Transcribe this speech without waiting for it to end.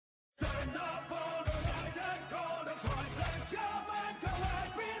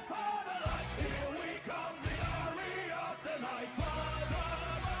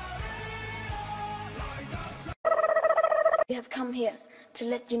We have come here to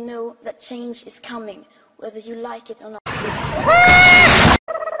let you know that change is coming, whether you like it or not.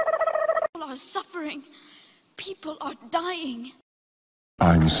 People are suffering. People are dying.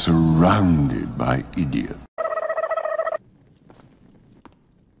 I'm surrounded by idiots.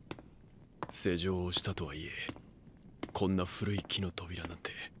 施錠をしたとはいえ、こんな古い木の扉なん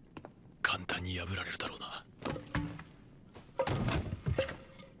て簡単に破られるだろうな。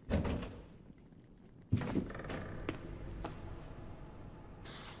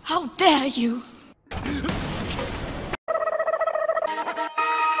How dare you!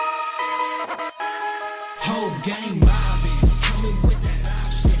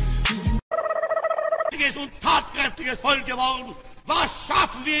 Und tatkräftiges Volk geworden. Was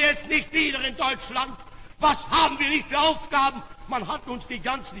schaffen wir jetzt nicht wieder in Deutschland? Was haben wir nicht für Aufgaben? Man hat uns die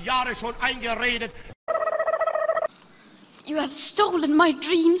ganzen Jahre schon eingeredet. You have stolen my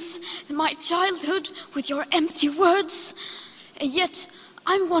dreams and my childhood with your empty words. And yet,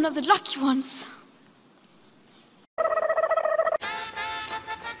 I'm one of the lucky ones.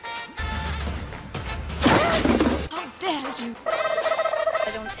 How dare you! I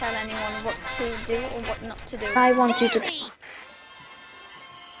don't tell anyone what to do or what not to do. I want you to...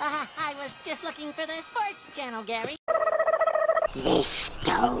 I was just looking for the sports channel, Gary. They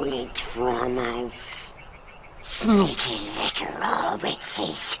stole it from us. Sneaky little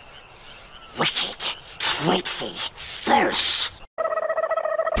hobbitses. Wicked, tricksy, false.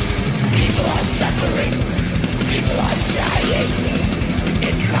 People are suffering. People are dying.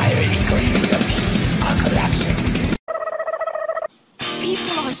 Entire ecosystems are collapsing.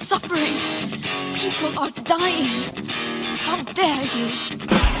 People are suffering. People are dying. How dare you!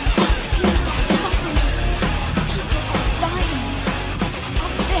 People are suffering. People are dying. How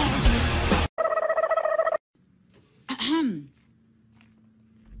dare you!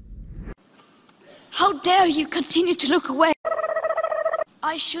 How dare you continue to look away?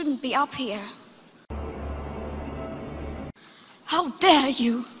 I shouldn't be up here. How dare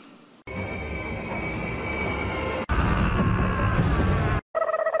you!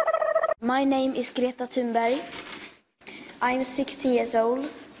 My name is Greta Thunberg. I'm 16 years old.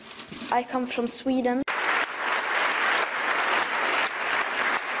 I come from Sweden.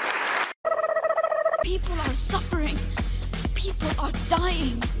 People are suffering. People are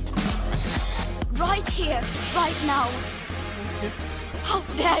dying. Right here, right now. How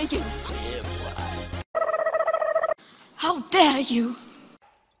dare you! How dare you!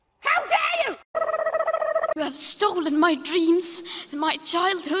 How dare you! You have stolen my dreams and my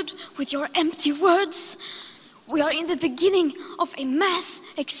childhood with your empty words. We are in the beginning of a mass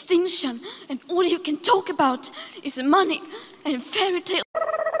extinction, and all you can talk about is money and fairy tale.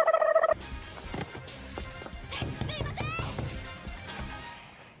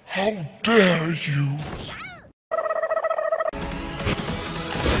 How dare you!